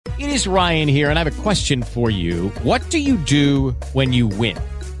It is Ryan here, and I have a question for you. What do you do when you win?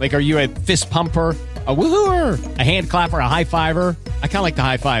 Like, are you a fist pumper, a woohooer, a hand clapper, a high fiver? I kind of like the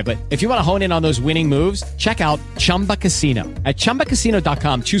high five, but if you want to hone in on those winning moves, check out Chumba Casino. At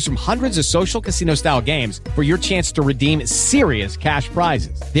ChumbaCasino.com, choose from hundreds of social casino-style games for your chance to redeem serious cash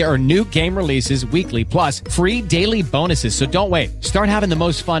prizes. There are new game releases weekly, plus free daily bonuses. So don't wait. Start having the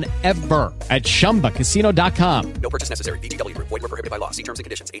most fun ever at ChumbaCasino.com. No purchase necessary. VGW Group. Void where prohibited by law. See terms and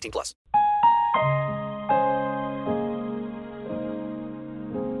conditions. 18 plus.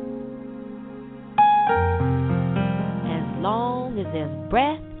 As long as there's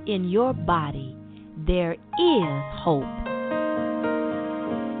breath in your body, there is hope.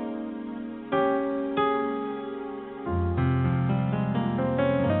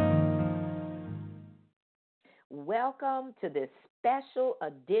 Welcome to this special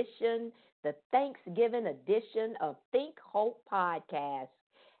edition, the Thanksgiving edition of Think Hope Podcast.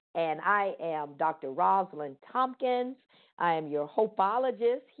 And I am Dr. Rosalind Tompkins. I am your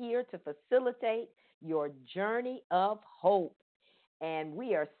hopeologist here to facilitate your journey of hope. And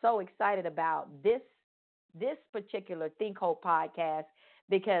we are so excited about this particular Think Hope podcast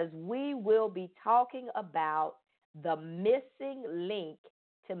because we will be talking about the missing link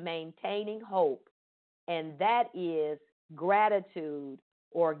to maintaining hope, and that is gratitude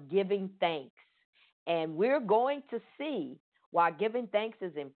or giving thanks. And we're going to see why giving thanks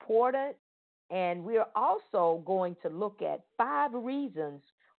is important, and we're also going to look at 5 reasons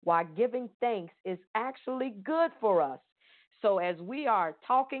why giving thanks is actually good for us. So as we are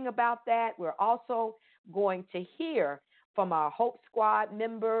talking about that, we're also going to hear from our Hope Squad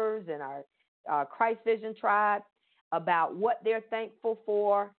members and our Christ Vision Tribe about what they're thankful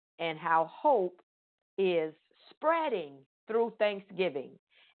for and how hope is spreading through Thanksgiving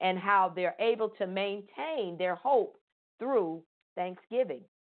and how they're able to maintain their hope through Thanksgiving.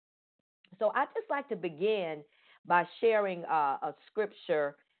 So I'd just like to begin by sharing a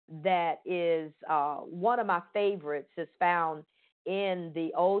scripture that is one of my favorites. It's found in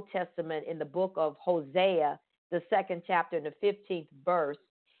the Old Testament in the book of Hosea, the 2nd chapter and the 15th verse,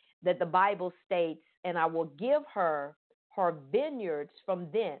 that the Bible states, "And I will give her her vineyards from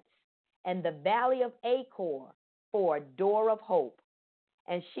thence, and the valley of Achor for a door of hope.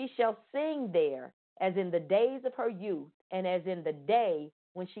 And she shall sing there as in the days of her youth, and as in the day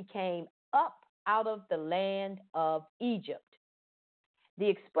when she came up out of the land of Egypt." The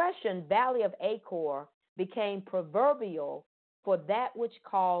expression Valley of Achor became proverbial for that which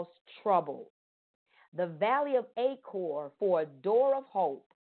caused trouble. The Valley of Achor for a door of hope.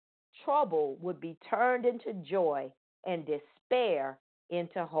 Trouble would be turned into joy and despair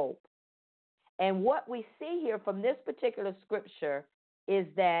into hope. And what we see here from this particular scripture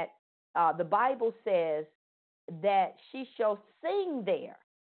is that the Bible says that she shall sing there.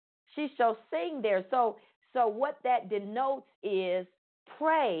 She shall sing there. So what that denotes is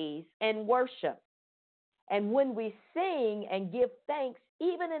praise and worship. And when we sing and give thanks,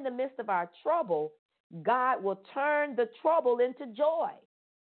 even in the midst of our trouble, God will turn the trouble into joy.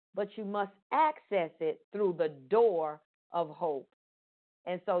 But you must access it through the door of hope.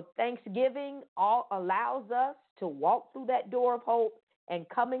 And so Thanksgiving allows us to walk through that door of hope and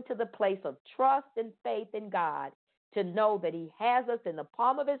coming to the place of trust and faith in God to know that he has us in the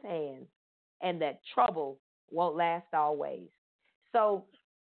palm of his hand and that trouble won't last always. So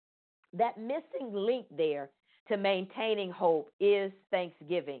that missing link there to maintaining hope is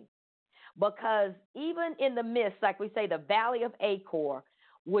Thanksgiving. Because even in the midst, like we say, the Valley of Achor,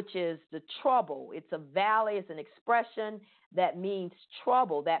 which is the trouble, it's a valley, it's an expression that means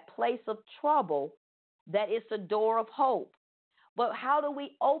trouble, that place of trouble, that it's a door of hope. But how do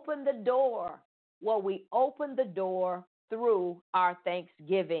we open the door? Well, we open the door through our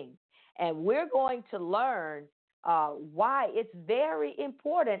Thanksgiving. And we're going to learn why it's very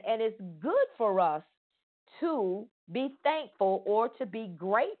important and it's good for us to be thankful or to be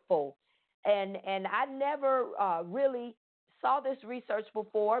grateful. And I never really saw this research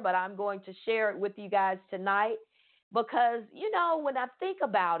before, but I'm going to share it with you guys tonight because, when I think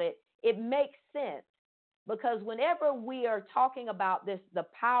about it, it makes sense. Because whenever we are talking about this, the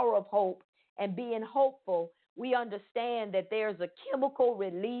power of hope and being hopeful, we understand that there's a chemical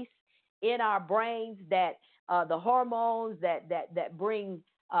release in our brains that the hormones that bring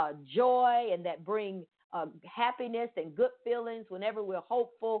joy and that bring happiness and good feelings whenever we're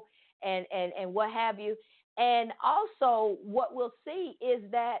hopeful and what have you. And also what we'll see is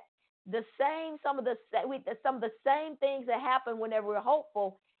that some of the same things that happen whenever we're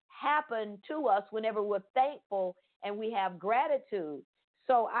hopeful happen to us whenever we're thankful and we have gratitude.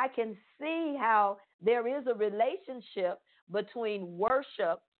 So I can see how there is a relationship between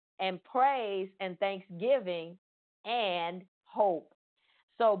worship and praise and thanksgiving and hope.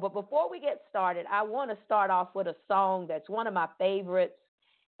 So, but before we get started, I want to start off with a song that's one of my favorites,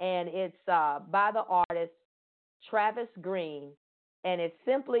 and it's by the artist Travis Green, and it's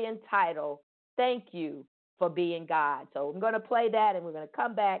simply entitled, Thank You for Being God. So I'm going to play that, and we're going to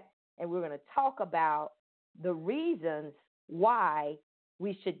come back, and we're going to talk about the reasons why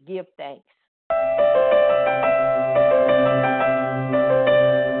we should give thanks.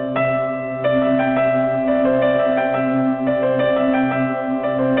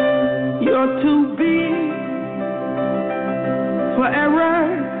 You're too big for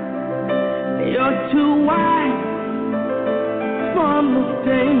error. You're too wide for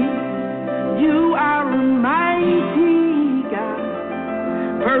mistake. You are a mighty God,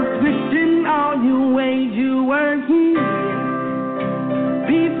 perfect in all your ways. You were here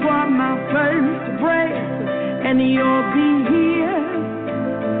before my first breath, and you'll be here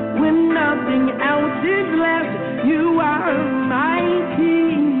when nothing else is left. You are a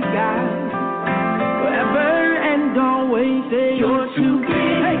mighty God, forever and always. Say you're too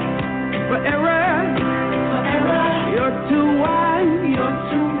big for error. You're too wide. You're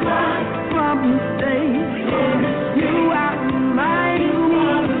too wide for mistakes. You are mighty,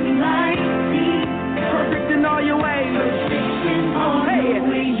 perfect in all your ways. Hey,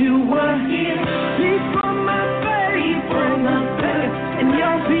 you were here before my first breath, and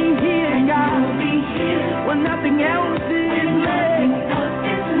you'll be here, God, when nothing else is left.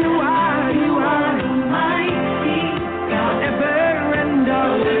 You are mighty, forever and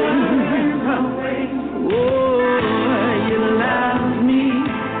always. Oh, you love me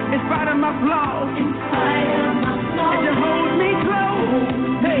in spite of my flaws, and you hold me close.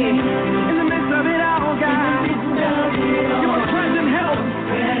 Hey, in the midst of it all, God, you're a present help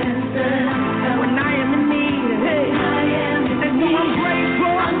when I am in need. Hey, and so I'm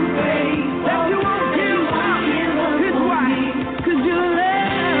grateful that you won't give up. Here's why, 'cause you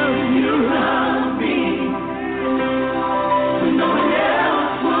love me. No one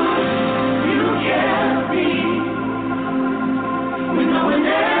else would. You care me when no one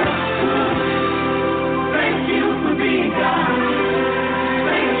else could.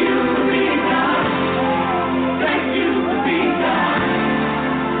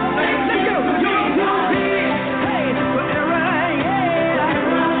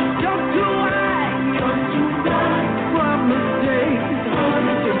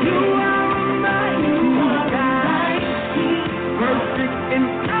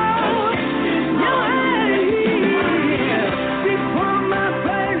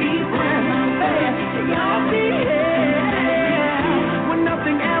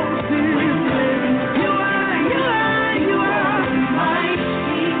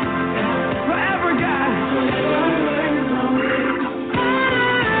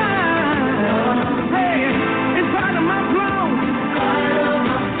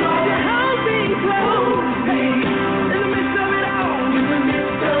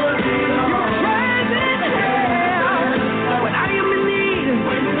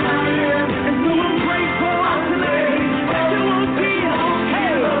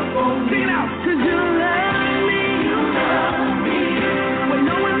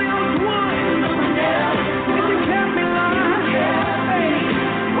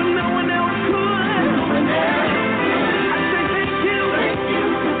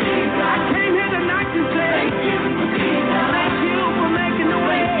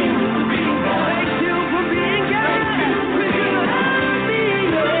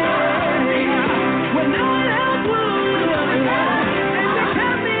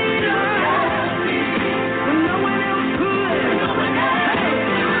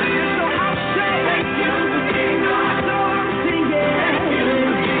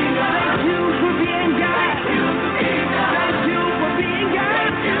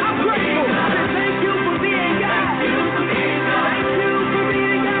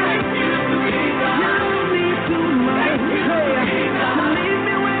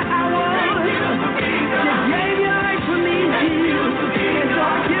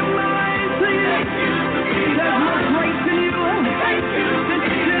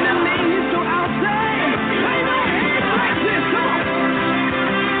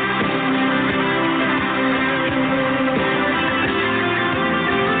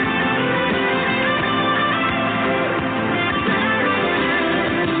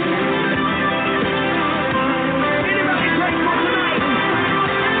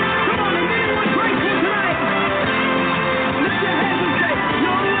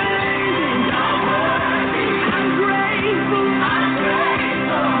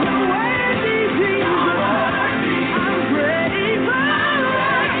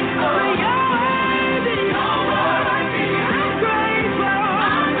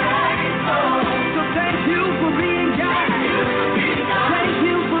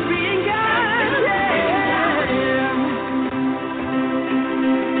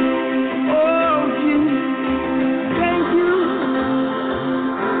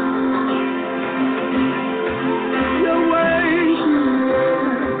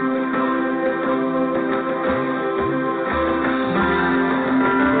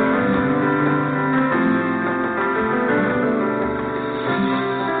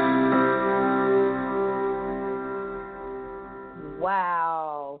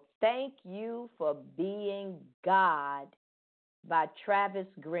 by Travis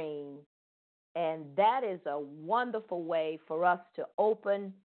Green. And that is a wonderful way for us to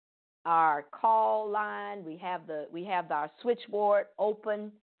open our call line. We have our switchboard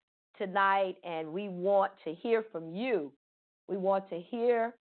open tonight, and we want to hear from you. We want to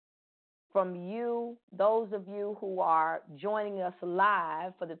hear from you, those of you who are joining us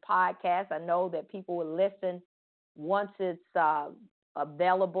live for the podcast. I know that people will listen once it's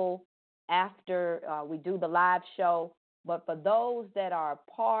available after we do the live show. But for those that are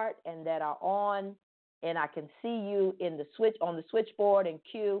part and that are on, and I can see you in on the switchboard and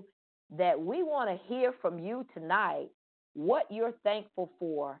queue, that we want to hear from you tonight what you're thankful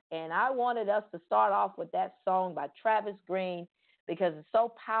for. And I wanted us to start off with that song by Travis Green, because it's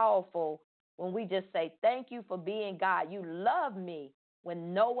so powerful when we just say, thank you for being God. You love me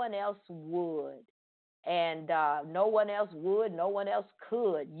when no one else would. And no one else would, no one else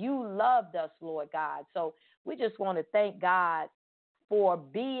could. You loved us, Lord God. So we just want to thank God for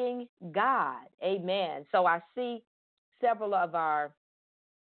being God. Amen. So I see several of our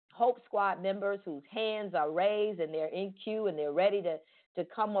Hope Squad members whose hands are raised and they're in queue and they're ready to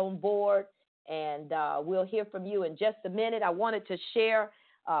come on board. And we'll hear from you in just a minute. I wanted to share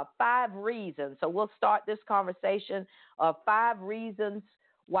 5 reasons. So we'll start this conversation of 5 reasons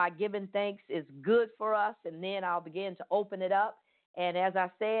why giving thanks is good for us, and then I'll begin to open it up. And as I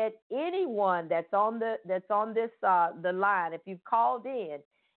said, anyone that's on this the line, if you've called in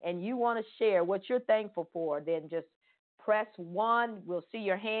and you want to share what you're thankful for, then just press 1. We'll see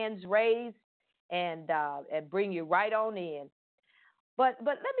your hands raised and bring you right on in. But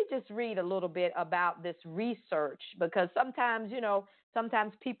let me just read a little bit about this research, because sometimes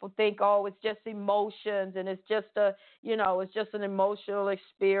people think, oh, it's just emotions and it's just it's just an emotional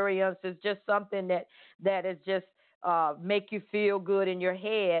experience. It's just something that is just make you feel good in your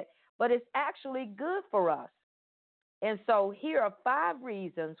head, but it's actually good for us. And so here are 5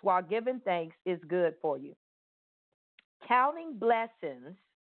 reasons why giving thanks is good for you. Counting blessings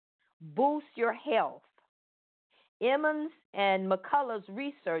boosts your health. Emmons and McCullough's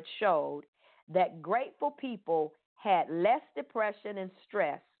research showed that grateful people had less depression and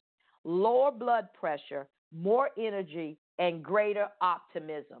stress, lower blood pressure, more energy, and greater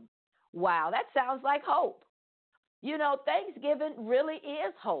optimism. Wow, that sounds like hope. Thanksgiving really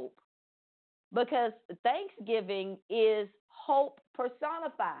is hope, because Thanksgiving is hope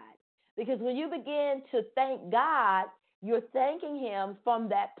personified. Because when you begin to thank God, you're thanking Him from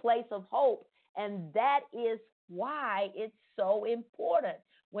that place of hope, and that is why it's so important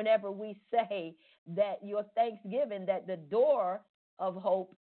whenever we say that your Thanksgiving, that the door of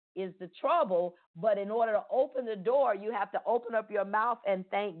hope is the trouble, but in order to open the door, you have to open up your mouth and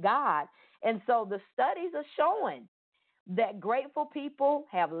thank God. And so the studies are showing that grateful people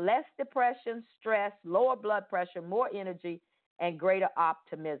have less depression, stress, lower blood pressure, more energy, and greater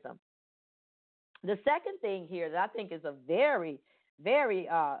optimism. The second thing here that I think is a very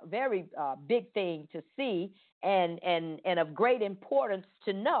big thing to see and of great importance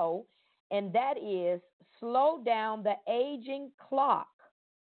to know, and that is slow down the aging clock.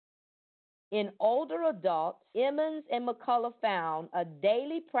 In older adults, Emmons and McCullough found a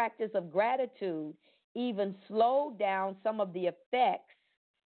daily practice of gratitude even slowed down some of the effects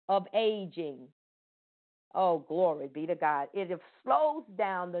of aging. Oh, glory be to God. It slows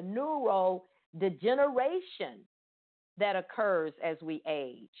down the neurodegeneration that occurs as we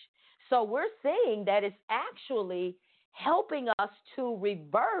age. So we're seeing that it's actually helping us to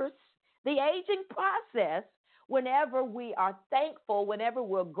reverse the aging process whenever we are thankful, whenever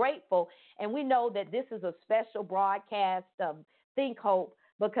we're grateful. And we know that this is a special broadcast of Think Hope,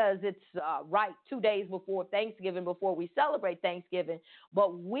 because it's right 2 days before Thanksgiving, before we celebrate Thanksgiving.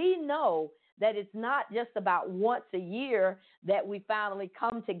 But we know that it's not just about once a year that we finally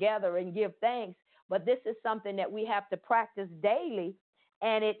come together and give thanks, but this is something that we have to practice daily,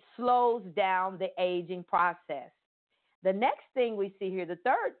 and it slows down the aging process. The next thing we see here, the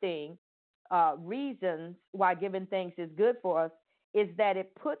third thing, reasons why giving thanks is good for us, is that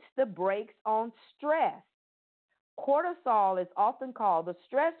it puts the brakes on stress. Cortisol is often called the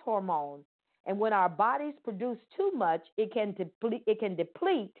stress hormone, and when our bodies produce too much, it can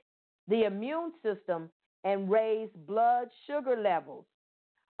deplete the immune system and raise blood sugar levels.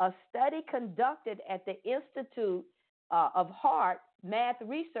 A study conducted at the Institute of Heart Math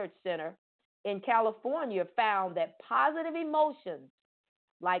Research Center in California found that positive emotions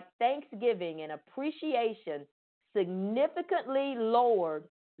like Thanksgiving and appreciation significantly lowered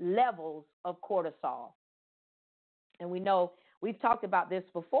levels of cortisol. And we know we've talked about this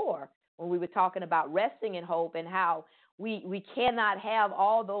before when we were talking about resting in hope and how we cannot have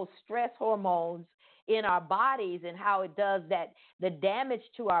all those stress hormones in our bodies and how it does that, the damage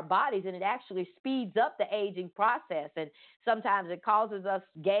to our bodies, and it actually speeds up the aging process. And sometimes it causes us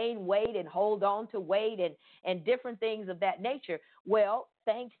gain weight and hold on to weight and different things of that nature. Well,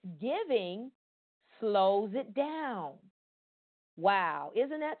 Thanksgiving slows it down. Wow,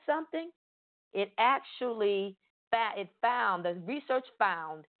 isn't that something? It actually, the research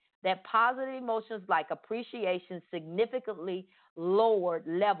found that positive emotions like appreciation significantly lowered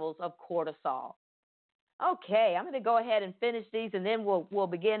levels of cortisol. Okay, I'm going to go ahead and finish these, and then we'll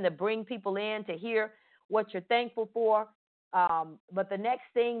begin to bring people in to hear what you're thankful for. But the next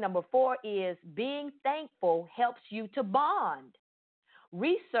thing, number 4, is being thankful helps you to bond.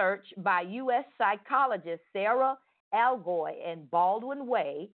 Research by U.S. psychologists Sarah Algoy and Baldwin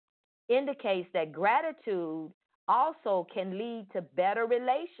Way indicates that gratitude also can lead to better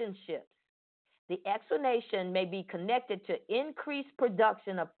relationships. The explanation may be connected to increased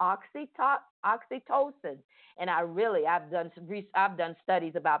production of oxytocin, and I've done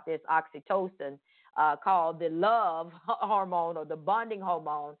studies about this oxytocin called the love hormone or the bonding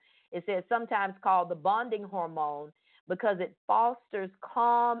hormone. It says sometimes called the bonding hormone because it fosters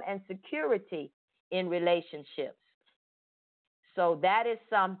calm and security in relationships. So that is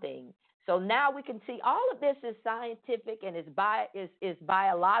something. So now we can see all of this is scientific and is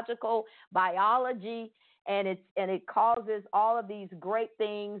biological, biology, and it causes all of these great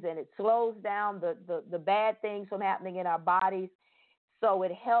things, and it slows down the bad things from happening in our bodies. So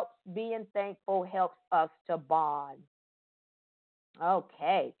it helps, being thankful helps us to bond.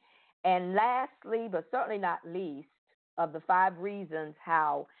 Okay. And lastly, but certainly not least, of the 5 reasons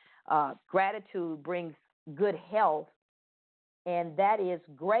how gratitude brings good health, and that is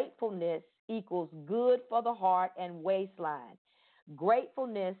gratefulness equals good for the heart and waistline.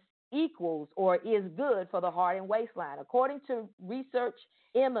 Gratefulness equals or is good for the heart and waistline. According to research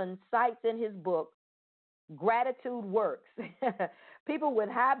Emmons cites in his book, Gratitude Works. People with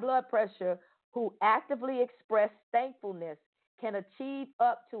high blood pressure who actively express thankfulness can achieve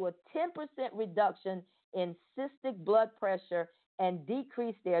up to a 10% reduction in cystic blood pressure and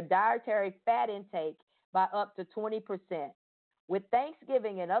decrease their dietary fat intake by up to 20%. With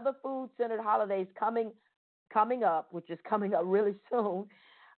Thanksgiving and other food-centered holidays coming up, which is coming up really soon,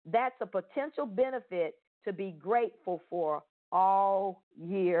 that's a potential benefit to be grateful for all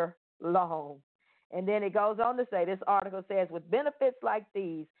year long. And then it goes on to say, this article says, with benefits like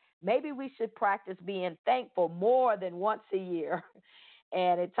these, maybe we should practice being thankful more than once a year.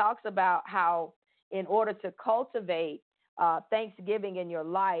 And it talks about how in order to cultivate Thanksgiving in your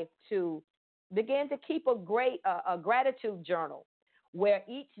life, to begin to keep a gratitude journal where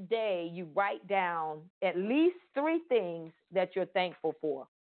each day you write down at least 3 things that you're thankful for.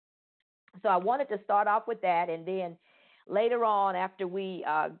 So I wanted to start off with that, and then later on, after we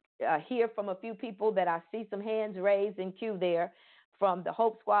hear from a few people that I see some hands raised in queue there from the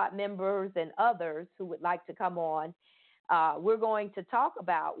Hope Squad members and others who would like to come on, we're going to talk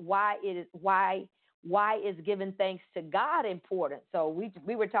about why is giving thanks to God important. So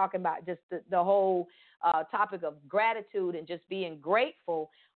we were talking about just the whole topic of gratitude and just being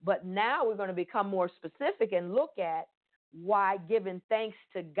grateful, but now we're going to become more specific and look at why giving thanks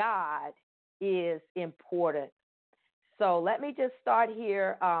to God is important. So let me just start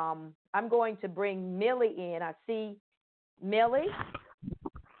here. I'm going to bring Millie in. I see Millie.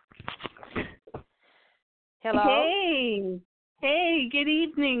 Hello. Hey, good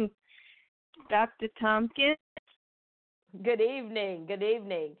evening, Dr. Tompkins. Good evening.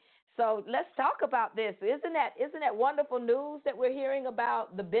 So let's talk about this. Isn't that wonderful news that we're hearing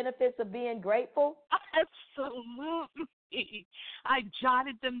about the benefits of being grateful? Absolutely. I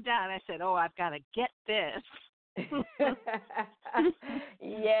jotted them down. I said, I've got to get this.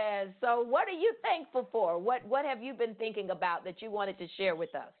 Yes. So what are you thankful for? What have you been thinking about that you wanted to share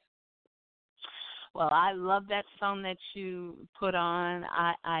with us? Well, I love that song that you put on.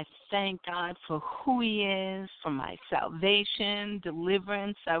 I thank God for who He is, for my salvation,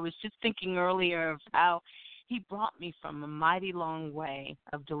 deliverance. I was just thinking earlier of how He brought me from a mighty long way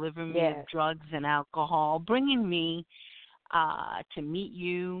of delivering me of drugs and alcohol, bringing me to meet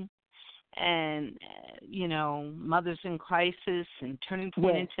you and, Mothers in Crisis and Turning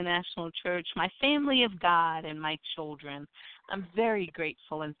Point International Church, my family of God and my children. I'm very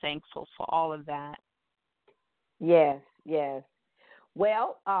grateful and thankful for all of that. Yes.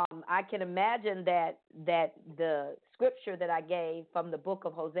 Well, I can imagine that the scripture that I gave from the book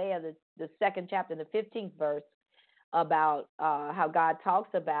of Hosea, the 2nd chapter, the 15th verse, about how God talks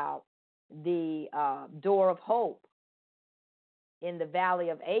about the door of hope in the valley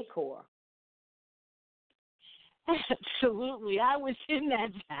of Achor. Absolutely. I was in that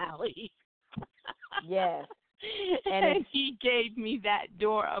valley. Yes. And he gave me that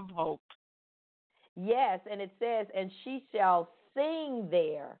door of hope. Yes, and it says, and she shall sing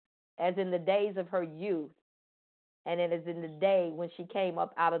there as in the days of her youth. And it is in the day when she came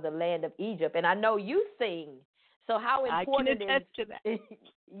up out of the land of Egypt. And I know you sing. So how important I can attest to that.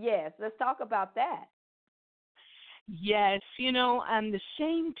 Yes, let's talk about that. Yes, on the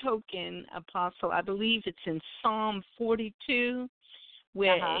same token, Apostle, I believe it's in Psalm 42,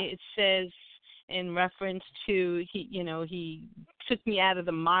 where it says in reference to, he took me out of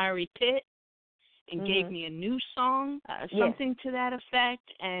the miry pit and gave me a new song, something to that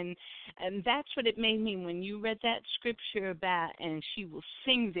effect. And that's what it made me when you read that scripture about, and she will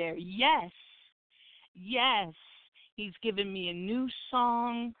sing there. Yes, he's given me a new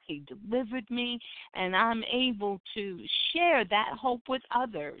song. He delivered me, and I'm able to share that hope with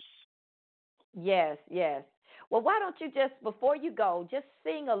others. Yes. Well, why don't you just, before you go, just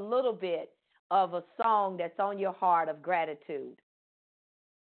sing a little bit of a song that's on your heart of gratitude.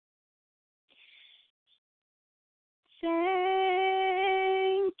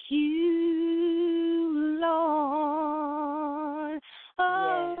 Thank you, Lord.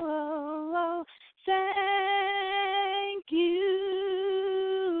 Oh, thank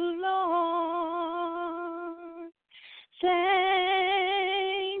you, Lord.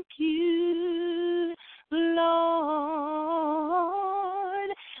 Thank you, Lord.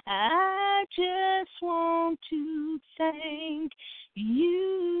 I just want to thank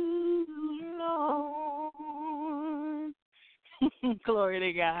you, Lord. Glory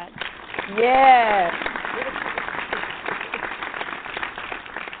to God. Yes.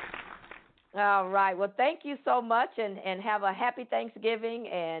 All right. Well, thank you so much, and have a happy Thanksgiving,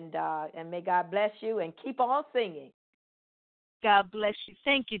 and may God bless you, and keep on singing. God bless you.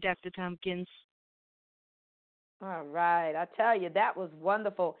 Thank you, Dr. Tompkins. All right. I tell you, that was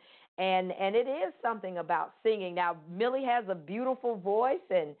wonderful. And it is something about singing. Now, Millie has a beautiful voice,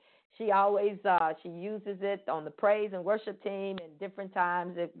 and she always she uses it on the praise and worship team and different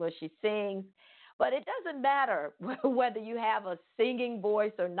times where she sings. But it doesn't matter whether you have a singing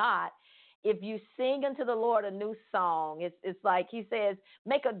voice or not. If you sing unto the Lord a new song, it's like he says,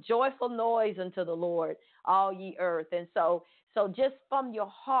 make a joyful noise unto the Lord, all ye earth. And so just from your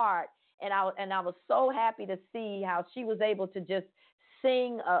heart, and I was so happy to see how she was able to just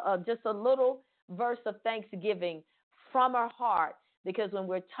sing just a little verse of thanksgiving from her heart, because when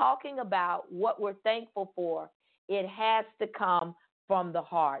we're talking about what we're thankful for, it has to come from the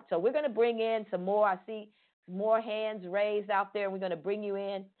heart. So we're going to bring in some more. I see more hands raised out there. We're going to bring you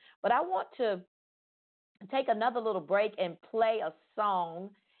in. But I want to take another little break and play a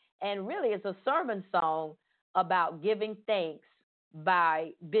song, and really it's a sermon song about giving thanks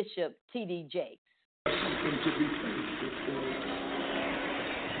by Bishop T.D. Jakes. Something to be thankful for.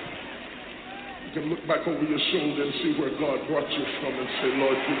 You can look back over your shoulder and see where God brought you from and say,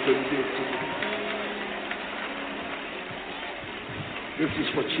 Lord, you've been good to me. This is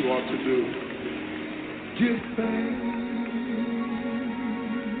what you ought to do. Give thanks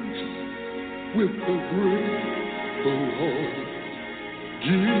with a grateful heart.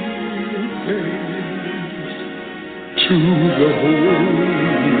 Give thanks to the Holy.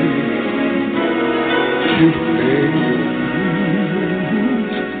 Give thanks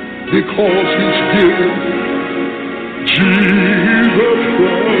because He's given Jesus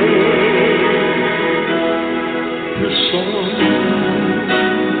Christ, His Son.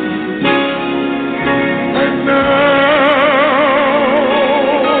 And now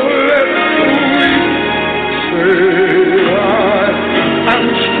let the weak say, I'm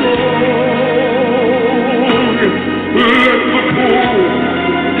strong. Let the poor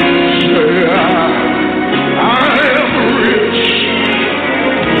say, I am rich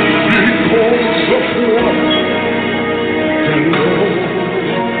because of what the Lord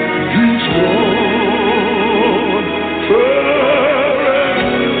He's done for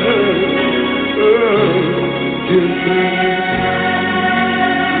Give thanks.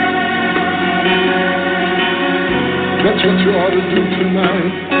 That's what you ought to do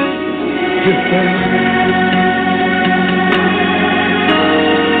tonight. Give thanks.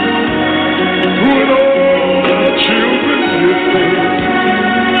 With all the children, give thanks.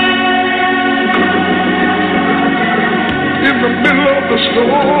 In the middle of the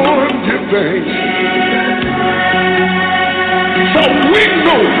storm, give thanks. For we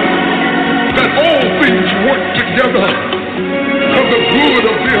know that all things work together for the good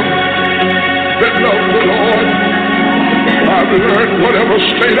of them that love the Lord. I've learned whatever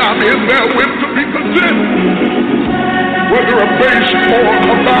state I'm in, therewith to be content. whether a base or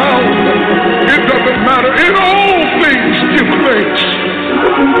abound. It doesn't matter. In all things give thanks,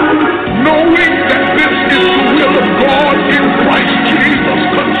 knowing that this is the will of God in Christ Jesus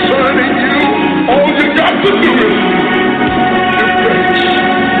concerning you. All you got to do is give thanks.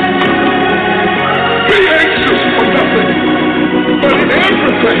 Be anxious for nothing, but in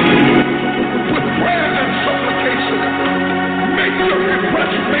everything, with prayer and supplication, make your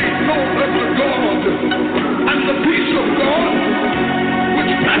request made known unto God, and the peace of God,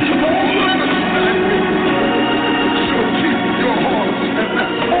 which passes all understanding, shall keep your hearts and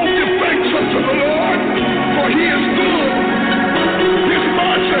minds. Oh, give thanks unto the Lord, for He is good. His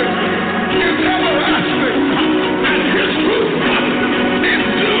mercy is everlasting, and His truth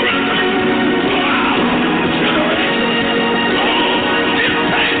endureth to all generations. Oh, give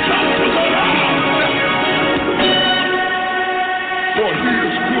thanks unto the Lord, for He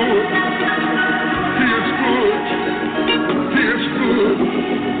is good. He is good. He is good.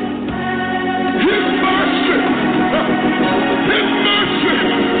 His mercy is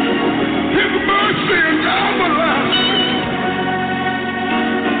everlasting,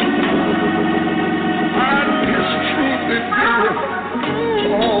 and His truth endureth to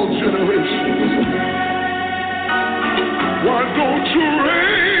all generations. Why don't you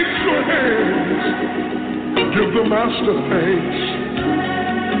raise your hands? Give the Master thanks.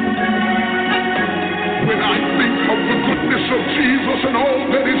 When I think of the goodness of Jesus and all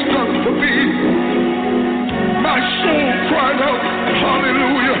that He's done for me, my soul cried out,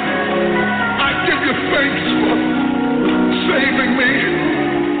 hallelujah. I give you thanks for saving me,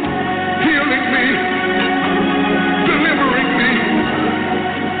 healing me, delivering me,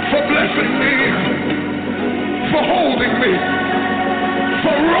 for blessing me, for holding me,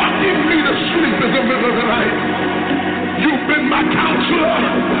 for rocking me to sleep in the middle of the night. You've been my counselor.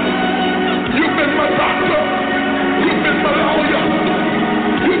 You've been my doctor. You've been my lawyer.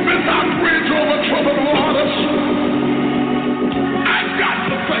 You've been my bridge over troubled waters. I've got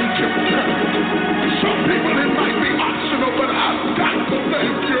to thank you. Some people, it might be optional, but I've got to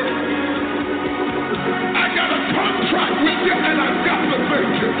thank you. I got a contract with you, and I've got to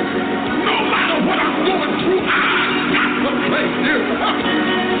thank you. No matter what I'm going through, I've got to thank you.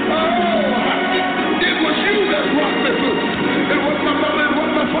 Oh, it was you that brought me through. It was my mother, it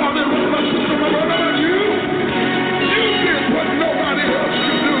was my father, it was my sister, my brother, and you. You did what nobody else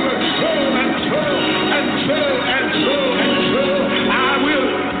could do, and so, and so, and so, and so, and so. I will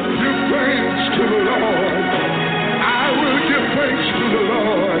give thanks to the Lord. I will give thanks to the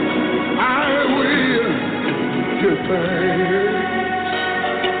Lord. I will give thanks.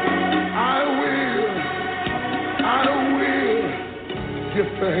 I will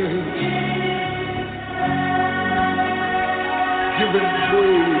give thanks. Give Him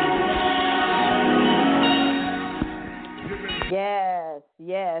praise.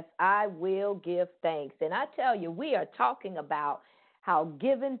 Yes, I will give thanks. And I tell you, we are talking about how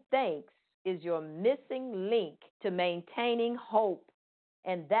giving thanks is your missing link to maintaining hope.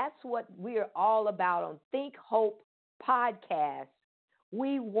 And that's what we're all about on Think Hope Podcast.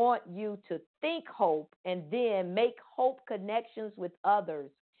 We want you to think hope and then make hope connections with others.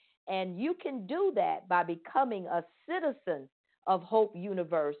 And you can do that by becoming a citizen of Hope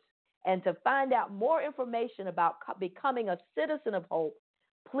Universe. And to find out more information about becoming a citizen of hope,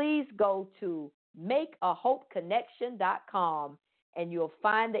 please go to makeahopeconnection.com, and you'll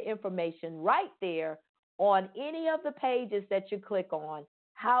find the information right there on any of the pages that you click on,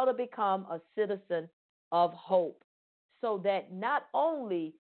 how to become a citizen of hope, so that not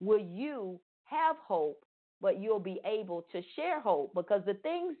only will you have hope, but you'll be able to share hope, because the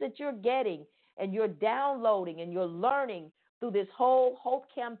things that you're getting and you're downloading and you're learning through this whole hope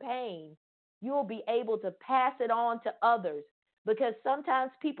campaign, you'll be able to pass it on to others, because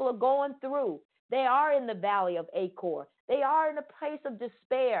sometimes people are going through. They are in the valley of Achor. They are in a place of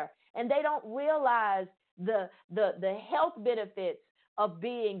despair, and they don't realize the health benefits of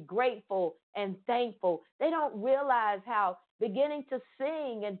being grateful and thankful. They don't realize how beginning to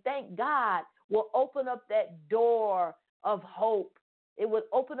sing and thank God will open up that door of hope. It will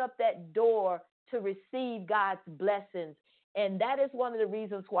open up that door to receive God's blessings. And that is one of the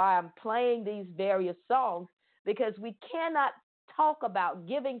reasons why I'm playing these various songs, because we cannot talk about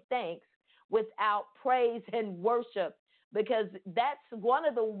giving thanks without praise and worship, because that's one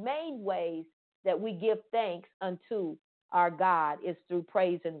of the main ways that we give thanks unto our God, is through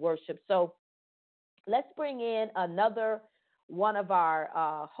praise and worship. So let's bring in another one of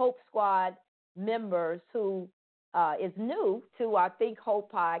our Hope Squad members who is new to our Think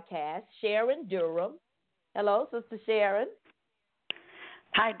Hope podcast, Sharon Durham. Hello, Sister Sharon.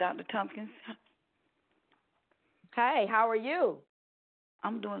 Hi, Dr. Tompkins. Hey, how are you?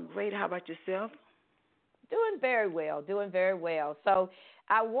 I'm doing great. How about yourself? Doing very well, doing very well. So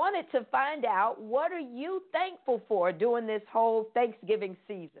I wanted to find out, what are you thankful for during this whole Thanksgiving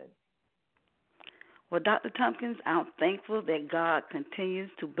season? Well, Dr. Tompkins, I'm thankful that God continues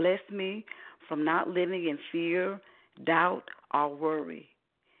to bless me from not living in fear, doubt, or worry.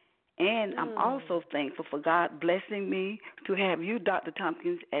 And I'm also thankful for God blessing me to have you, Dr.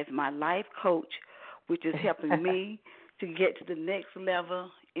 Tompkins, as my life coach, which is helping me to get to the next level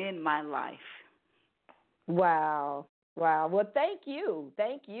in my life. Wow. Wow. Well, thank you.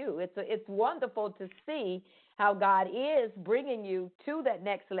 Thank you. It's wonderful to see how God is bringing you to that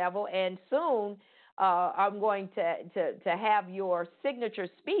next level. And soon I'm going to have your signature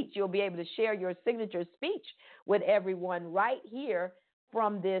speech. You'll be able to share your signature speech with everyone right here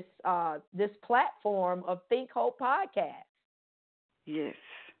from this platform of Think Hope Podcast. Yes.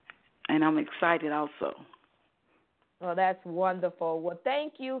 And I'm excited also. Well, that's wonderful. Well,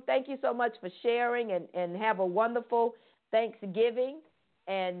 thank you. Thank you so much for sharing, and have a wonderful Thanksgiving.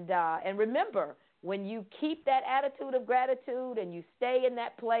 And remember, when you keep that attitude of gratitude and you stay in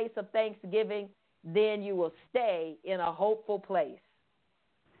that place of Thanksgiving, then you will stay in a hopeful place.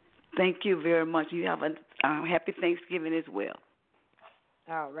 Thank you very much. You have a happy Thanksgiving as well.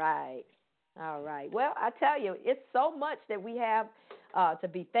 All right. All right. Well, I tell you, it's so much that we have to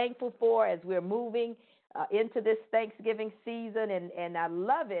be thankful for as we're moving into this Thanksgiving season, and I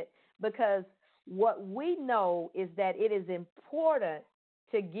love it because what we know is that it is important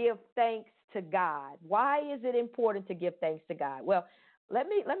to give thanks to God. Why is it important to give thanks to God? Well, let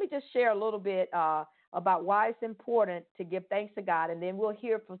me just share a little bit about why it's important to give thanks to God, and then we'll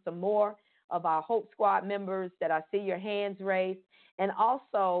hear from some more of our Hope Squad members that I see your hands raised, and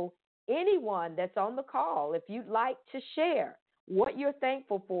also anyone that's on the call, if you'd like to share what you're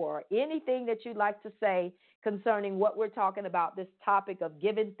thankful for, anything that you'd like to say concerning what we're talking about, this topic of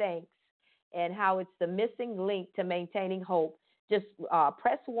giving thanks and how it's the missing link to maintaining hope, just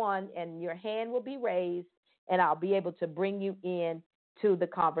press 1 and your hand will be raised, and I'll be able to bring you in to the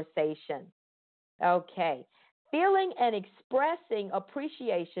conversation. Okay. Feeling and expressing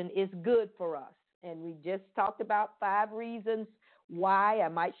appreciation is good for us. And we just talked about 5 reasons why. I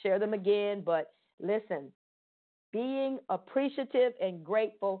might share them again, but listen, being appreciative and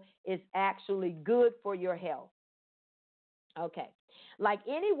grateful is actually good for your health. Okay. Like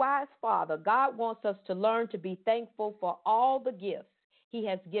any wise father, God wants us to learn to be thankful for all the gifts he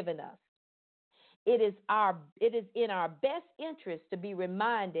has given us. It is in our best interest to be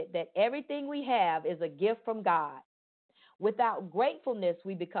reminded that everything we have is a gift from God. Without gratefulness,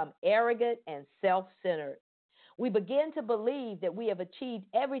 we become arrogant and self-centered. We begin to believe that we have achieved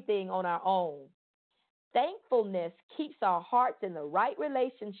everything on our own. Thankfulness keeps our hearts in the right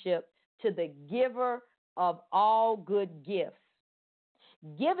relationship to the giver of all good gifts.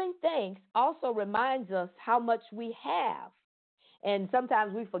 Giving thanks also reminds us how much we have. And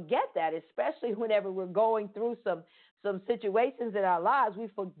sometimes we forget that, especially whenever we're going through some situations in our lives. We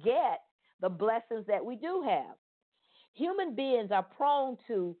forget the blessings that we do have. Human beings are prone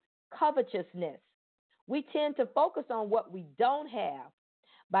to covetousness. We tend to focus on what we don't have.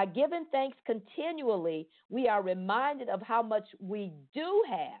 By giving thanks continually, we are reminded of how much we do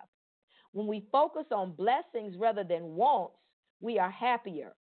have. When we focus on blessings rather than wants, we are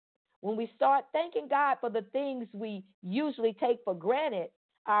happier. When we start thanking God for the things we usually take for granted,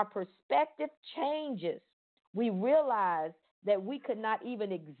 our perspective changes. We realize that we could not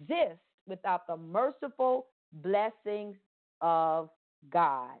even exist without the merciful blessings of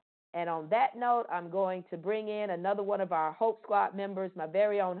God. And on that note, I'm going to bring in another one of our Hope Squad members, my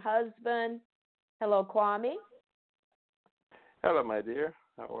very own husband. Hello, Kwame. Hello, my dear.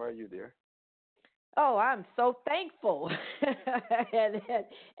 How are you, dear? Oh, I'm so thankful. and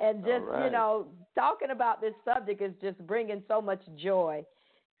just, right. Talking about this subject is just bringing so much joy.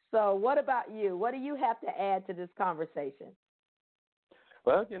 So what about you? What do you have to add to this conversation?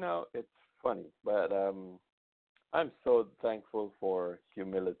 Well, it's funny, but I'm so thankful for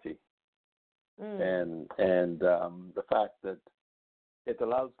humility and the fact that it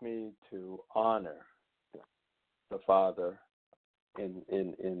allows me to honor the Father in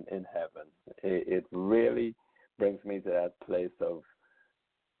heaven. It really brings me to that place of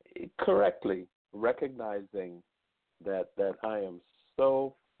correctly recognizing that I am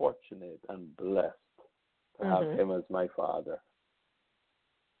so fortunate and blessed to have him as my Father.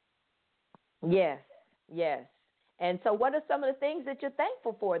 Yes. And so what are some of the things that you're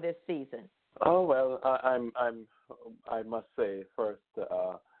thankful for this season? Oh, well, I must say first,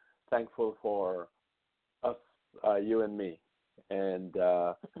 thankful for us, you and me, and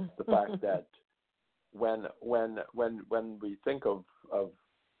the fact that when we think of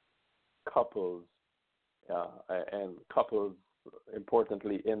couples and couples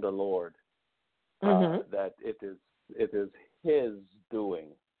importantly in the Lord, that it is His doing,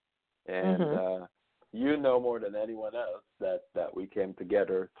 and you know more than anyone else that we came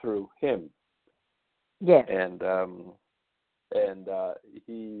together through Him. Yes. And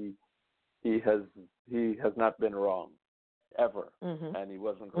he has not been wrong ever, and he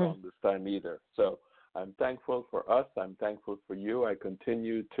wasn't wrong this time either. So I'm thankful for us. I'm thankful for you. I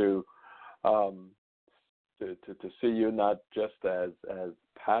continue to see you not just as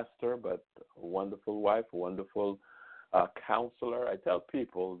pastor, but a wonderful wife, a wonderful counselor. I tell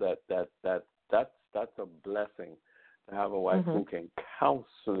people that's a blessing to have a wife who can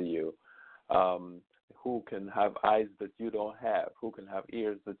counsel you, who can have eyes that you don't have, who can have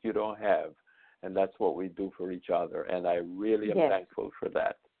ears that you don't have, and that's what we do for each other. And I really am thankful for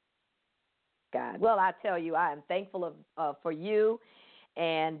that. God, well, I tell you, I am thankful for you,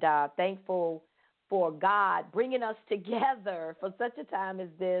 and thankful for God bringing us together for such a time as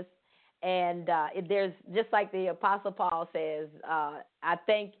this. And there's, just like the Apostle Paul says, I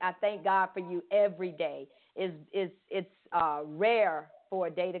thank God for you every day. It's rare for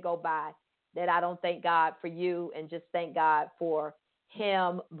a day to go by that I don't thank God for you, and just thank God for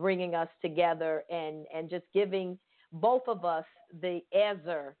Him bringing us together and just giving both of us the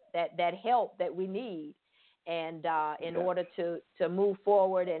answer, that help that we need, and in order to move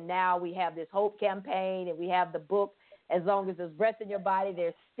forward. And now we have this hope campaign, and we have the book, As Long as There's Breath in Your Body.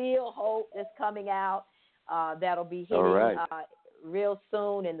 There's Still Hope that's coming out. That'll be hitting real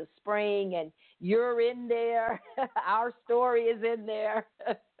soon in the spring, and you're in there. Our story is in there.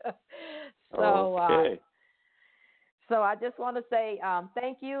 So I just want to say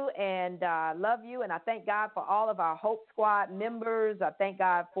thank you, and love you, and I thank God for all of our Hope Squad members. I thank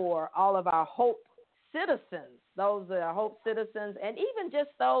God for all of our Hope citizens, those that are Hope citizens, and even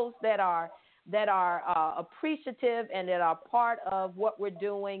just those that are appreciative and that are part of what we're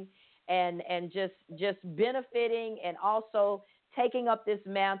doing, and just benefiting, and also taking up this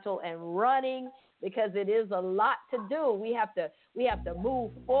mantle and running, because it is a lot to do. We have to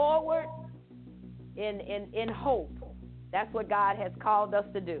move forward in hope. That's what God has called us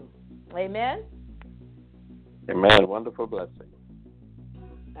to do. Amen? Amen. Wonderful blessing.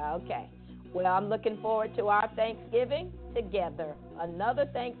 Okay. Well, I'm looking forward to our Thanksgiving together, another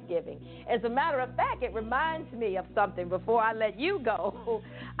Thanksgiving. As a matter of fact, it reminds me of something before I let you go.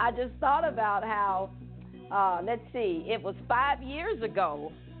 I just thought about how, let's see, it was 5 years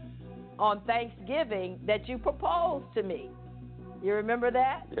ago on Thanksgiving that you proposed to me. You remember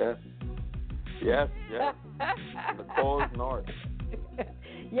that? Yes. Yes. The cold north.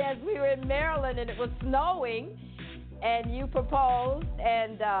 Yes, we were in Maryland, and it was snowing, and you proposed,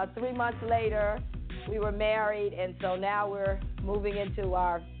 and 3 months later we were married, and so now we're moving into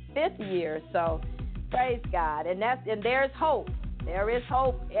our 5th year. So praise God. And there's hope. There is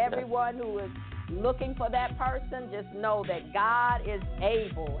hope. Everyone who is looking for that person, just know that God is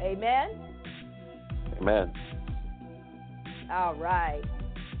able. Amen? Amen. All right.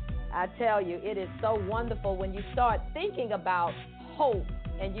 I tell you, it is so wonderful when you start thinking about hope,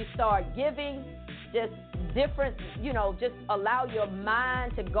 and you start giving just different, just allow your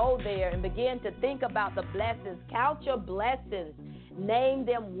mind to go there and begin to think about the blessings. Count your blessings. Name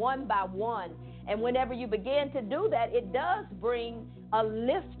them one by one. And whenever you begin to do that, it does bring a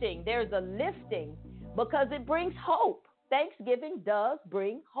lifting. There's a lifting because it brings hope. Thanksgiving does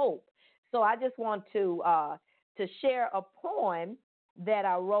bring hope. So I just want to share a poem that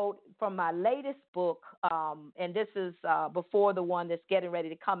I wrote from my latest book, and this is before the one that's getting ready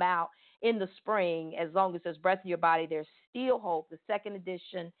to come out in the spring. As Long as There's Breath in Your Body, There's Still Hope, the second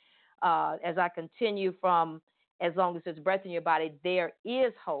edition. As I continue from As Long as There's Breath in Your Body, There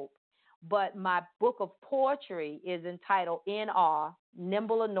Is Hope. But my book of poetry is entitled In Awe,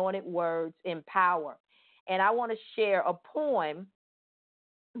 Nimble Anointed Words in Power. And I want to share a poem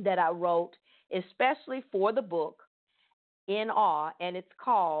that I wrote especially for the book, In Awe, and it's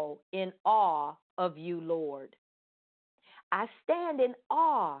called In Awe of You, Lord. I stand in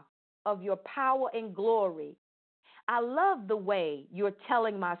awe of your power and glory. I love the way you're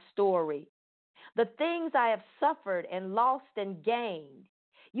telling my story, the things I have suffered and lost and gained.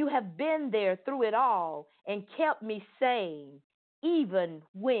 You have been there through it all and kept me sane, even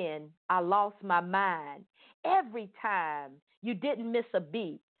when I lost my mind. Every time you didn't miss a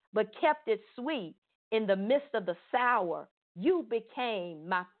beat, but kept it sweet in the midst of the sour. You became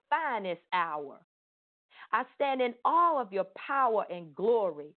my finest hour. I stand in awe of your power and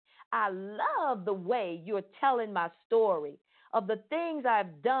glory. I love the way you're telling my story, of the things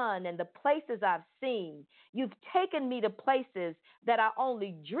I've done and the places I've seen. You've taken me to places that I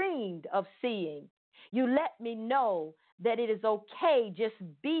only dreamed of seeing. You let me know that it is okay just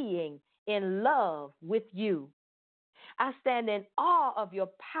being in love with you. I stand in awe of your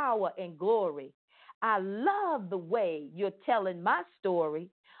power and glory. I love the way you're telling my story,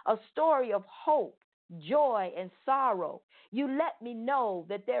 a story of hope, joy, and sorrow. You let me know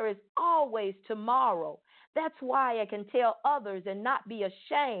that there is always tomorrow. That's why I can tell others and not be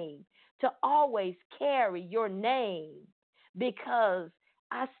ashamed to always carry your name, because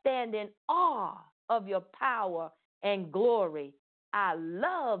I stand in awe of your power and glory. I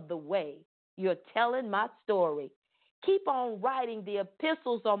love the way you're telling my story. Keep on writing the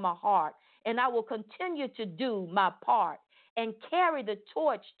epistles on my heart, and I will continue to do my part and carry the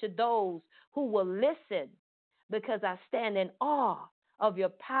torch to those who will listen, because I stand in awe of your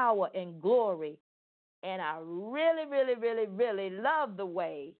power and glory. And I really, really, really, really love the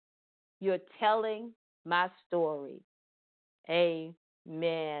way you're telling my story.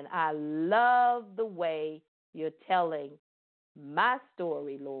 Amen. I love the way you're telling my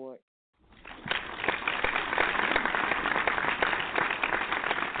story, Lord.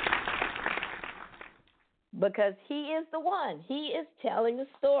 Because he is the one. He is telling the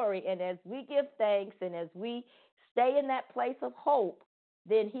story. And as we give thanks and as we stay in that place of hope,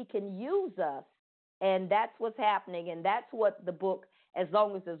 then he can use us. And that's what's happening. And that's what the book, As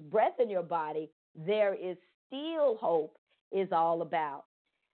Long as There's Breath in Your Body, There Is Still Hope, is all about.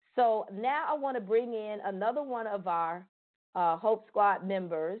 So now I want to bring in another one of our Hope Squad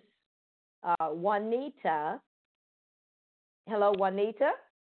members, Juanita. Hello, Juanita.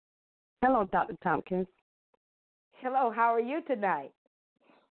 Hello, Dr. Tompkins. Hello, how are you tonight?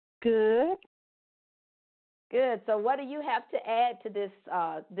 Good. Good. So what do you have to add to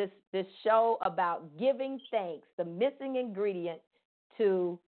this show about giving thanks, the missing ingredient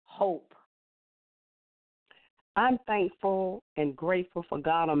to hope? I'm thankful and grateful for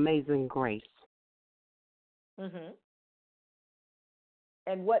God's amazing grace. Mhm.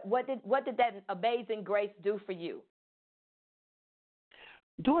 And what did that amazing grace do for you?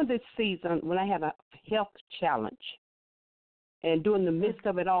 During this season, when I had a health challenge, and during the midst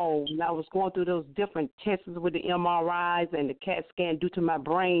of it all, when I was going through those different tests with the MRIs and the CAT scan due to my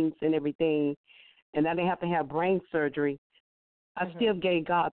brains and everything, and I didn't have to have brain surgery, I still gave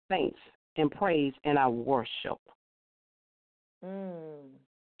God thanks and praise, and I worship.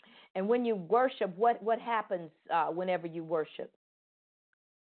 And when you worship, what happens whenever you worship?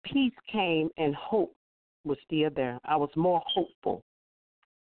 Peace came and hope was still there. I was more hopeful.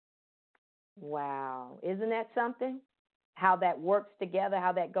 Wow. Isn't that something? How that works together,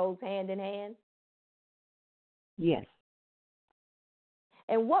 how that goes hand in hand? Yes.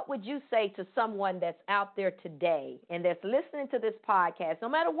 And what would you say to someone that's out there today and that's listening to this podcast, no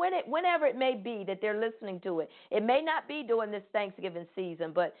matter whenever it may be that they're listening to it? It may not be during this Thanksgiving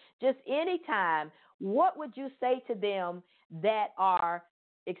season, but just any time, what would you say to them that are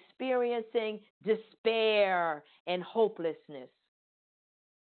experiencing despair and hopelessness?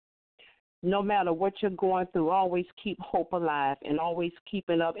 No matter what you're going through, always keep hope alive and always keep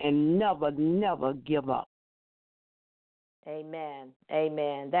it up and never, never give up. Amen.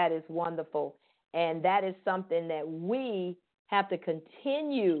 Amen. That is wonderful. And that is something that we have to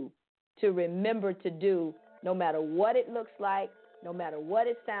continue to remember to do, no matter what it looks like, no matter what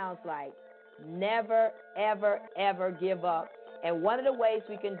it sounds like. Never, ever, ever give up. And one of the ways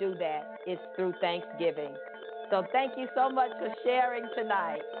we can do that is through Thanksgiving. So thank you so much for sharing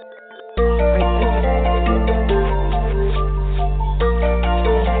tonight.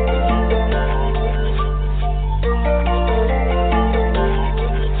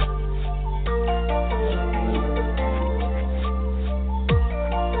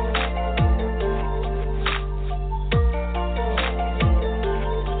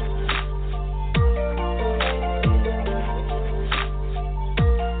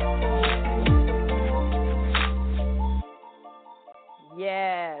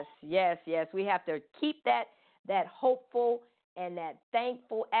 Yes. We have to keep that hopeful and that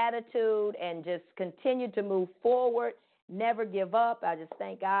thankful attitude and just continue to move forward, never give up. I just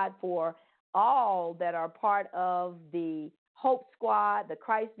thank God for all that are part of the Hope Squad, the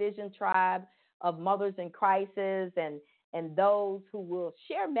Christ Vision Tribe of Mothers in Crisis, and those who will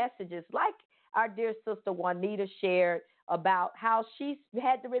share messages like our dear sister Juanita shared about how she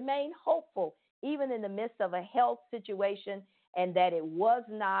had to remain hopeful even in the midst of a health situation, and that it was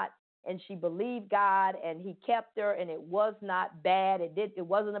not, and she believed God, and he kept her, and it was not bad. It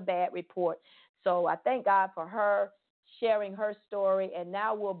wasn't a bad report. So I thank God for her sharing her story. And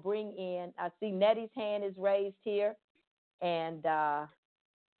now we'll bring in, I see Nettie's hand is raised here. And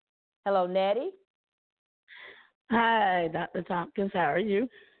hello, Nettie. Hi, Dr. Tompkins. How are you?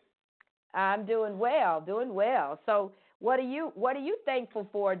 I'm doing well, doing well. So, what are you thankful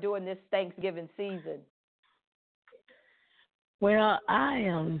for during this Thanksgiving season? Well, I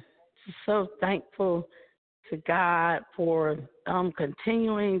am so thankful to God for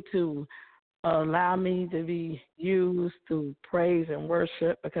continuing to allow me to be used to praise and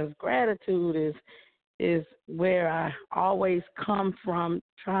worship, because gratitude is where I always come from,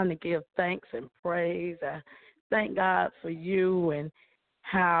 trying to give thanks and praise. I thank God for you and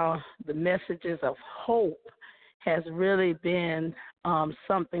how the messages of hope has really been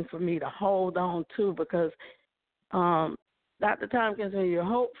something for me to hold on to, because Dr. Tompkins, when you're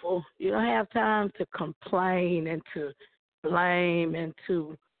hopeful, you don't have time to complain and to blame and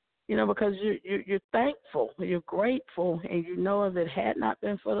to, because you're thankful, you're grateful, and you know if it had not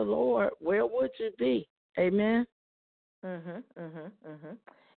been for the Lord, where would you be? Amen.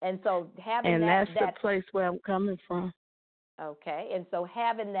 And so having that's the place where I'm coming from. Okay, and so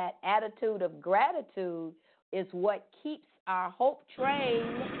having that attitude of gratitude is what keeps our hope train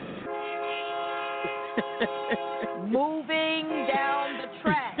moving down the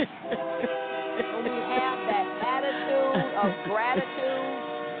track. When we have that attitude of gratitude,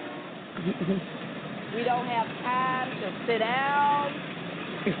 we don't have time to sit down.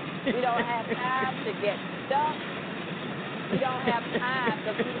 We don't have time to get stuck. We don't have time,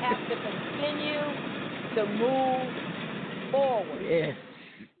 because we have to continue to move forward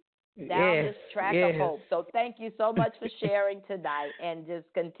down this track of hope. So thank you so much for sharing tonight, and just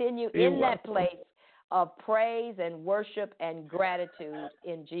continue in that place of praise and worship and gratitude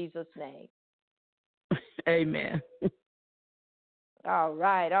in Jesus' name. Amen. All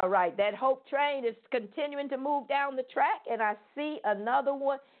right. That hope train is continuing to move down the track, and I see another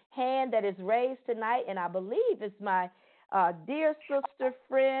hand that is raised tonight, and I believe it's my dear sister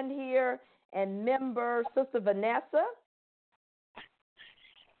friend here and member, Sister Vanessa.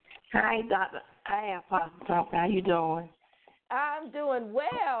 Hi, Doctor. Hi, Apostle Tompkins. How you doing? I'm doing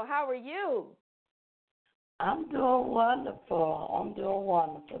well. How are you? I'm doing wonderful.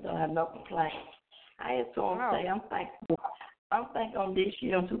 Don't have no complaints. I just want to say I'm thankful. I'm thankful this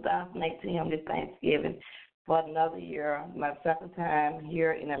year, in 2018, on this Thanksgiving, for another year. My second time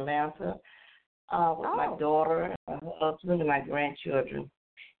here in Atlanta with my daughter, my husband, and my grandchildren.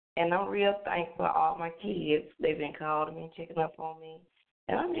 And I'm real thankful for all my kids. They've been calling me, checking up on me.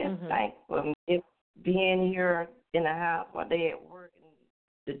 And I'm just thankful just being here in the house while they're at work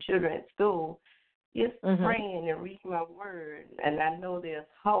and the children at school, just praying and reading my word. And I know there's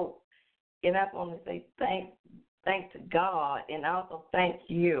hope. And I want to say thanks to God, and also thank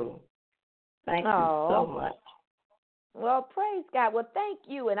you. Thank you so much. Well, praise God. Well, thank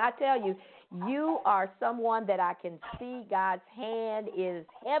you. And I tell you, you are someone that I can see God's hand is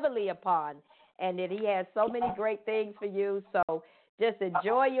heavily upon, and that He has so many great things for you. So just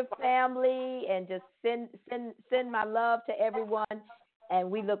enjoy your family, and just send my love to everyone. And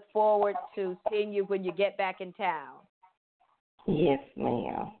we look forward to seeing you when you get back in town. Yes,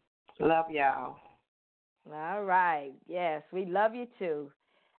 ma'am. Love y'all. All right. Yes, we love you too.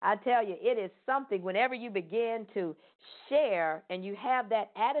 I tell you, it is something whenever you begin to share and you have that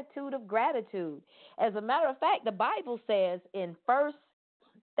attitude of gratitude. As a matter of fact, the Bible says in 1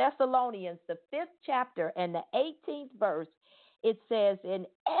 Thessalonians, the 5th chapter and the 18th verse, it says, in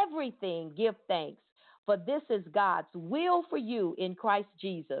everything give thanks, for this is God's will for you in Christ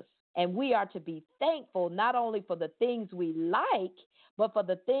Jesus. And we are to be thankful not only for the things we like, but for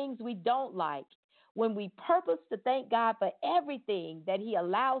the things we don't like. When we purpose to thank God for everything that He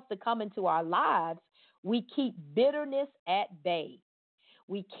allows to come into our lives, we keep bitterness at bay.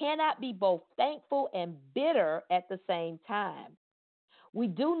 We cannot be both thankful and bitter at the same time. We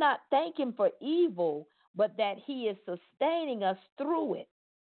do not thank Him for evil, but that He is sustaining us through it.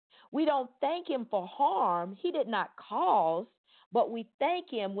 We don't thank Him for harm He did not cause, but we thank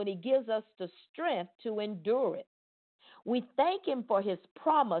Him when He gives us the strength to endure it. We thank Him for His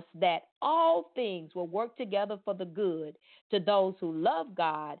promise that all things will work together for the good to those who love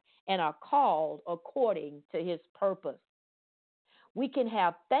God and are called according to His purpose. We can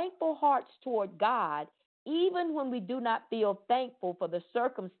have thankful hearts toward God even when we do not feel thankful for the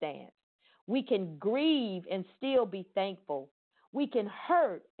circumstance. We can grieve and still be thankful. We can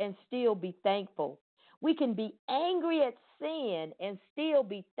hurt and still be thankful. We can be angry at sin and still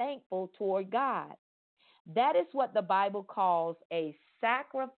be thankful toward God. That is what the Bible calls a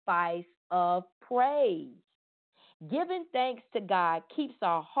sacrifice of praise. Giving thanks to God keeps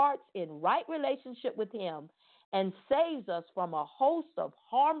our hearts in right relationship with Him and saves us from a host of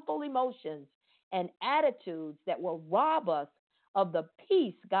harmful emotions and attitudes that will rob us of the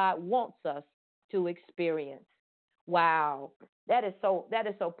peace God wants us to experience. Wow, that is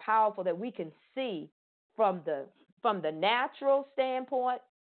so powerful that we can see from the natural standpoint,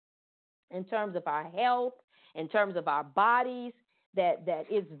 in terms of our health, in terms of our bodies, that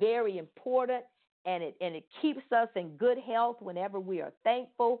is very important, and it keeps us in good health whenever we are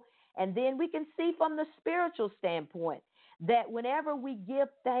thankful. And then we can see from the spiritual standpoint that whenever we give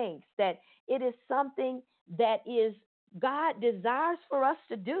thanks, that it is something that is God desires for us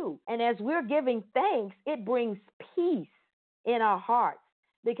to do. And as we're giving thanks, it brings peace in our hearts,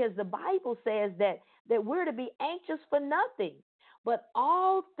 because the Bible says that we're to be anxious for nothing, but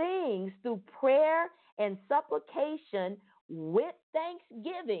all things through prayer and supplication with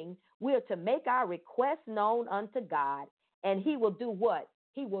thanksgiving, we're to make our requests known unto God, and he will do what?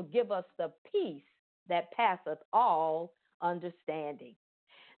 He will give us the peace that passeth all understanding.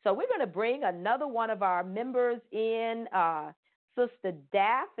 So we're going to bring another one of our members in, Sister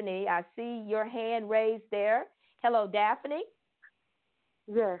Daphne. I see your hand raised there. Hello, Daphne.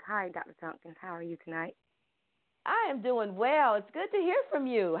 Yes. Hi, Dr. Tompkins. How are you tonight? I am doing well. It's good to hear from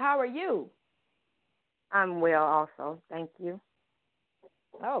you. How are you? I'm well also. Thank you.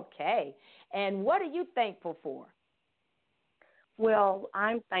 Okay. And what are you thankful for? Well,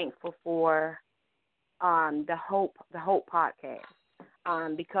 I'm thankful for the Hope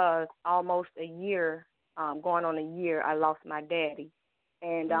podcast, because almost a year, going on a year, I lost my daddy.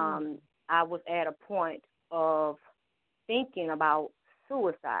 And I was at a point of thinking about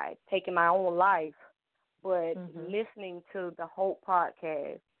suicide, taking my own life. But listening to the Hope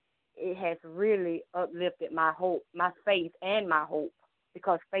podcast, it has really uplifted my hope, my faith, and my hope,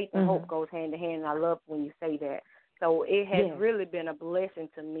 because faith and hope goes hand in hand, and I love when you say that. So it has really been a blessing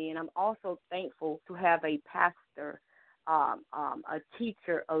to me, and I'm also thankful to have a pastor, a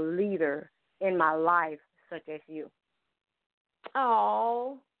teacher, a leader in my life such as you.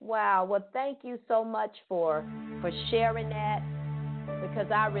 Oh, wow. Well, thank you so much for sharing that,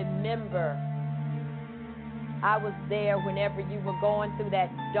 because I remember I was there whenever you were going through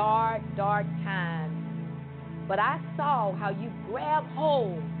that dark, dark time. But I saw how you grabbed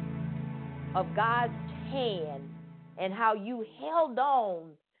hold of God's hand and how you held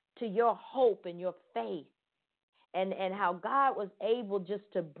on to your hope and your faith, and how God was able just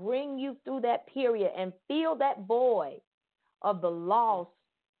to bring you through that period and fill that void of the loss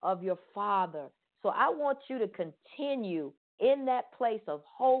of your father. So I want you to continue in that place of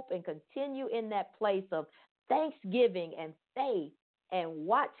hope and continue in that place of thanksgiving and faith, and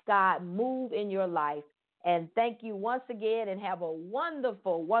watch God move in your life. And thank you once again, and have a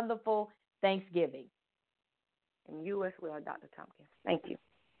wonderful, wonderful Thanksgiving. And you as well, Dr. Tompkins. Thank you.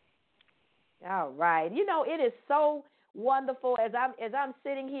 All right. You know, it is so wonderful. As I'm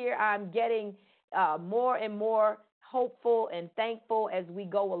sitting here, I'm getting more and more hopeful and thankful as we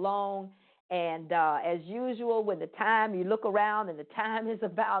go along. And as usual, when the time you look around and the time is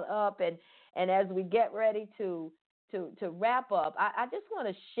about up, and as we get ready to wrap up, I just want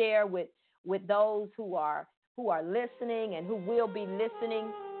to share with those who are listening and who will be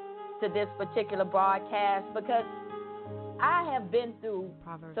listening to this particular broadcast, because I have been through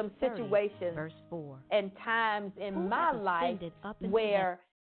Proverbs some 30, situations verse 4. and times in Who my hath life ascended up into where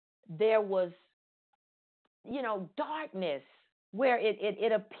there was, darkness, where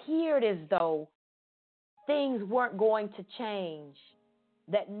it appeared as though things weren't going to change,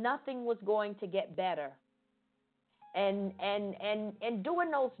 that nothing was going to get better. And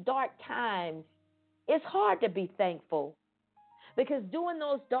during those dark times, it's hard to be thankful, because during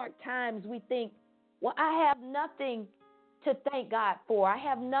those dark times we think, well, I have nothing to thank God for. I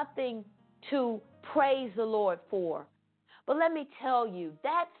have nothing to praise the Lord for. But let me tell you,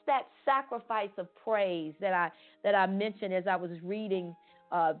 that's that sacrifice of praise that I mentioned as I was reading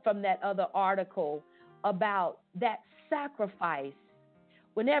from that other article about that sacrifice.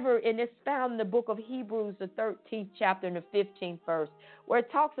 Whenever, and it's found in the book of Hebrews, the 13th chapter and the 15th verse, where it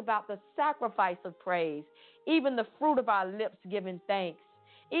talks about the sacrifice of praise, even the fruit of our lips giving thanks,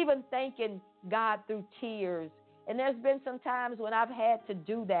 even thanking God through tears. And there's been some times when I've had to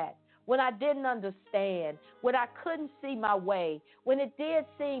do that, when I didn't understand, when I couldn't see my way, when it did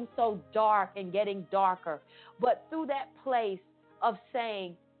seem so dark and getting darker. But through that place of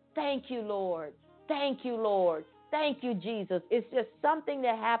saying, thank you, Lord, thank you, Lord, thank you, Jesus. It's just something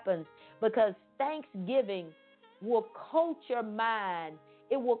that happens, because thanksgiving will coach your mind.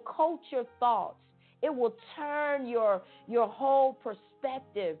 It will coach your thoughts. It will turn your whole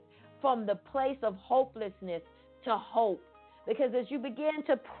perspective from the place of hopelessness to hope. Because as you begin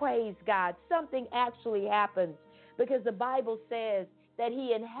to praise God, something actually happens. Because the Bible says that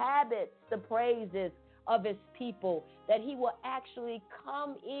he inhabits the praises of his people, that he will actually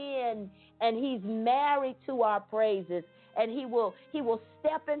come in and he's married to our praises, and he will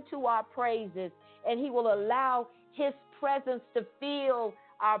step into our praises, and he will allow his presence to fill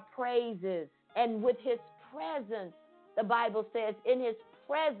our praises. And with his presence, the Bible says, in his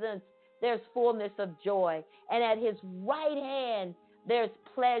presence there's fullness of joy, and at his right hand there's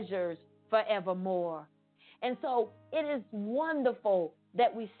pleasures forevermore. And so it is wonderful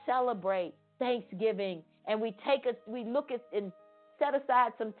that we celebrate Thanksgiving, and we look at and set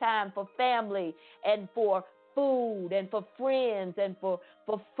aside some time for family and for food and for friends and for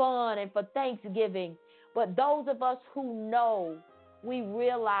fun and for Thanksgiving. But those of us who know, we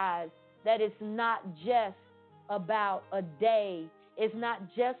realize that it's not just about a day. It's not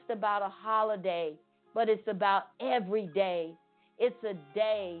just about a holiday, but it's about every day. It's a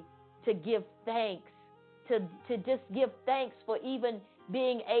day to give thanks, to just give thanks for even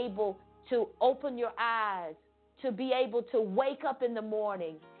being able to open your eyes, to be able to wake up in the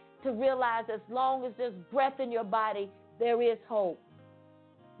morning, to realize as long as there's breath in your body, there is hope,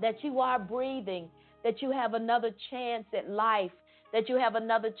 that you are breathing, that you have another chance at life, that you have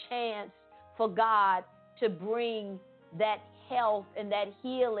another chance for God to bring that health and that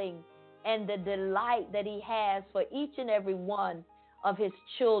healing and the delight that he has for each and every one of his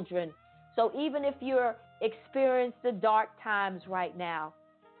children. So even if you're experiencing the dark times right now,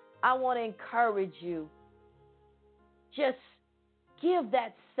 I want to encourage you, just give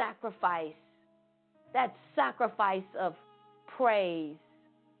that sacrifice of praise.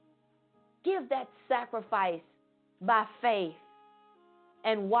 Give that sacrifice by faith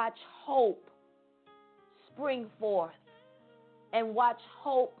and watch hope spring forth, and watch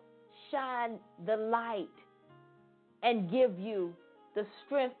hope shine the light and give you the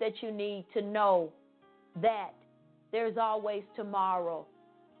strength that you need to know that there's always tomorrow,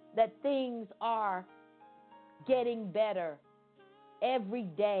 that things are getting better every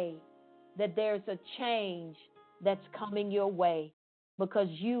day, that there's a change that's coming your way because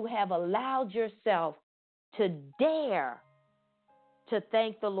you have allowed yourself to dare to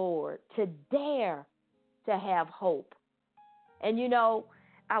thank the Lord, to dare to have hope. And you know,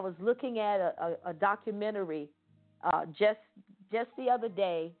 I was looking at a documentary just the other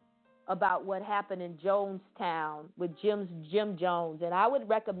day about what happened in Jonestown with Jim Jones, and I would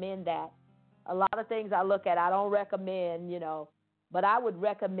recommend that. A lot of things I look at, I don't recommend, but I would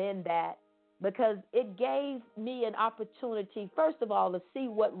recommend that because it gave me an opportunity, first of all, to see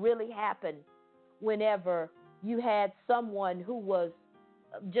what really happened whenever you had someone who was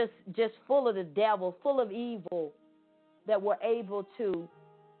just full of the devil, full of evil, that were able to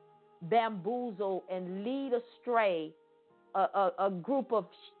bamboozle and lead astray a group of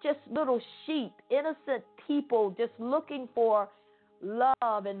just little sheep, innocent people just looking for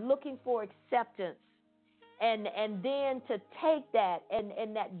love and looking for acceptance. And then to take that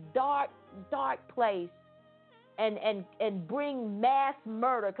and that dark place and bring mass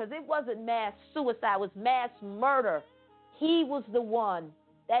murder, because it wasn't mass suicide, it was mass murder. He was the one,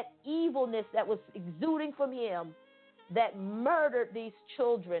 that evilness that was exuding from him, that murdered these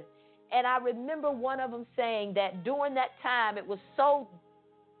children. And I remember one of them saying that during that time it was so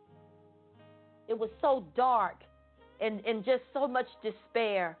dark and just so much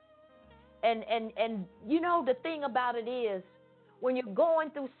despair. And the thing about it is, when you're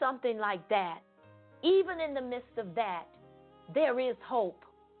going through something like that, even in the midst of that, there is hope.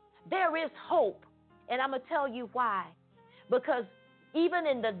 There is hope. And I'm going to tell you why. Because even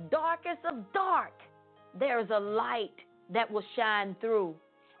in the darkest of dark, there's a light that will shine through.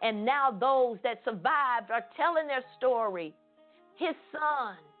 And now those that survived are telling their story. Two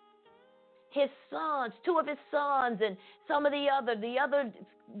of his sons, and some of the other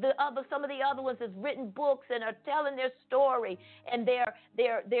ones has written books and are telling their story, and they're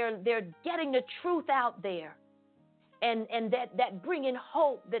getting the truth out there, and that bringing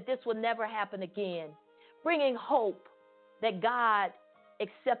hope that this will never happen again, bringing hope that God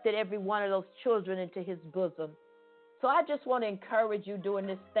accepted every one of those children into his bosom. So I just want to encourage you during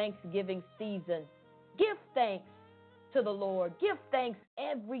this Thanksgiving season, give thanks to the Lord. Give thanks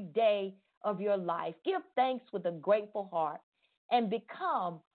every day of your life. Give thanks with a grateful heart and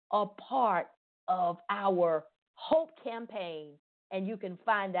become a part of our Hope campaign. And you can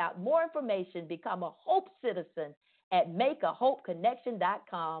find out more information, become a Hope citizen at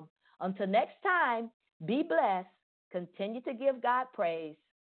makeahopeconnection.com. Until next time, be blessed, continue to give God praise,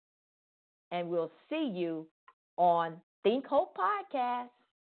 and we'll see you on Think Hope Podcast.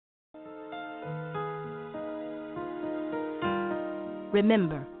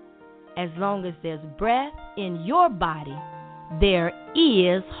 Remember, as long as there's breath in your body, there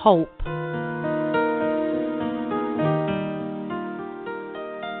is hope.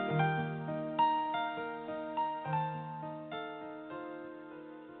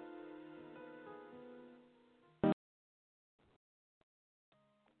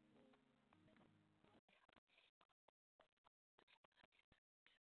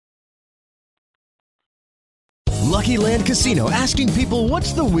 Lucky Land Casino, asking people,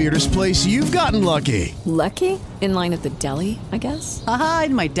 what's the weirdest place you've gotten lucky? Lucky? In line at the deli, I guess? Aha,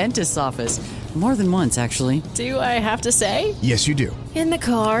 in my dentist's office. More than once, actually. Do I have to say? Yes, you do. In the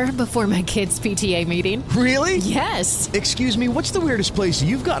car before my kids' PTA meeting. Really? Yes. Excuse me, what's the weirdest place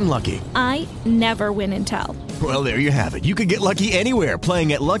you've gotten lucky? I never win and tell. Well, there you have it. You can get lucky anywhere,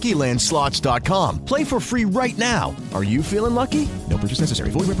 playing at LuckyLandSlots.com. Play for free right now. Are you feeling lucky? No purchase necessary.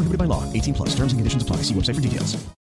 Void where prohibited by law. 18+. Terms and conditions apply. See website for details.